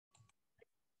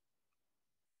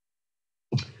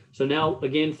So now,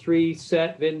 again, 3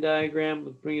 set Venn diagram.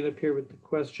 Let's bring it up here with the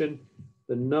question.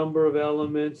 The number of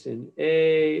elements in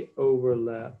A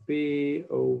overlap B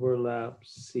overlap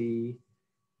C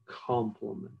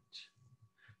complement.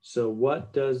 So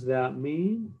what does that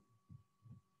mean?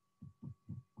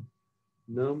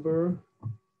 Number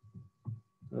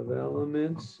of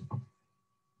elements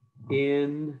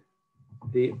in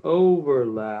the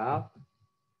overlap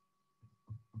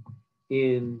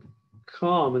in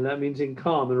common. That means in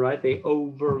common, right? They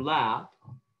overlap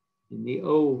in the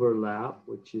overlap,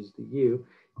 which is the U,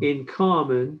 in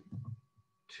common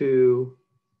to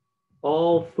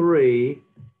all 3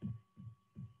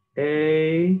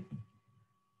 A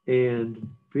and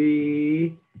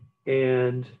B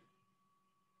and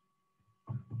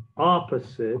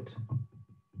opposite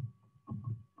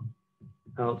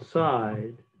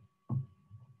outside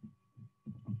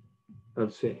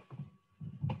of C.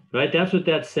 Right? That's what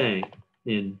that's saying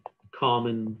in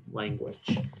common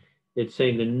language. It's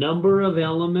saying the number of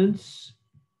elements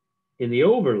in the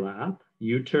overlap,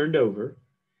 U turned over,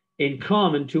 in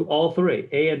common to all 3,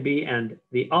 A and B and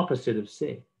the opposite of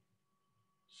C.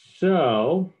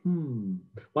 So,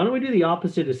 why don't we do the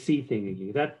opposite of C thing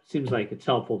again? That seems like it's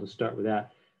helpful to start with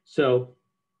that. So,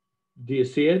 do you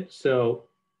see it? So,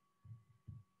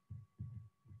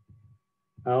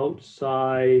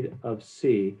 outside of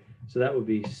C. So that would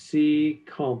be C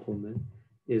complement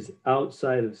is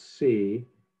outside of C.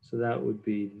 So that would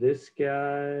be this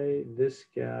guy,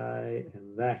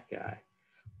 and that guy.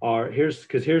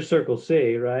 Because here's circle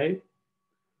C, right?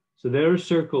 So there's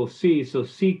circle C. So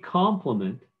C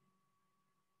complement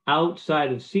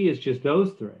outside of C is just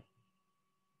those 3.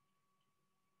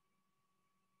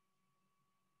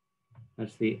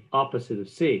 That's the opposite of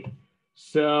C.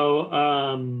 So,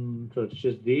 so it's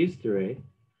just these 3.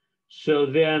 So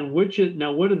then what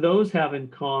do those have in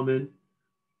common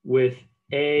with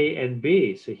A and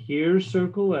B? So here's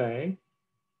circle A,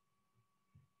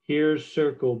 here's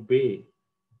circle B.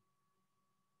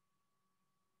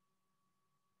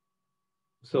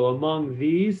 So among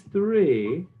these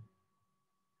 3,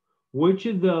 which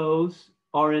of those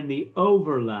are in the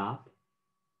overlap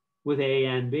with A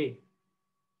and B?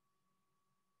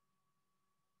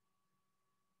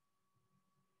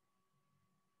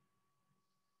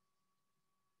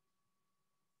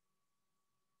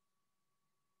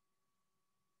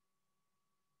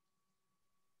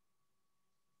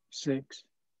 Six.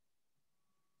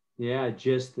 Yeah,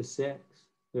 just the 6.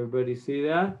 Everybody see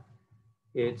that?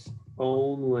 It's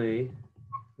only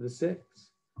the 6.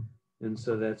 And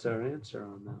so that's our answer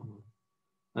on that one.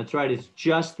 That's right. It's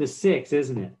just the 6,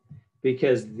 isn't it?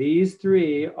 Because these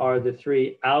 3 are the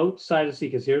 3 outside of C,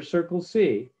 because here's circle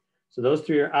C. So those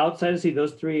 3 are outside of C.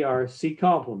 Those 3 are C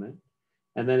complement.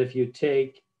 And then if you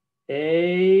take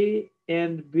A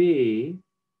and B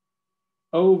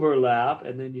overlap,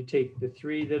 and then you take the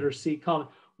 3 that are C common,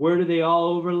 where do they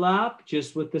all overlap?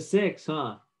 Just with the 6,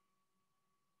 huh?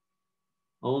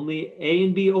 Only A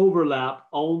and B overlap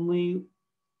only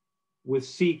with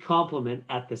C complement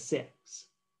at the 6.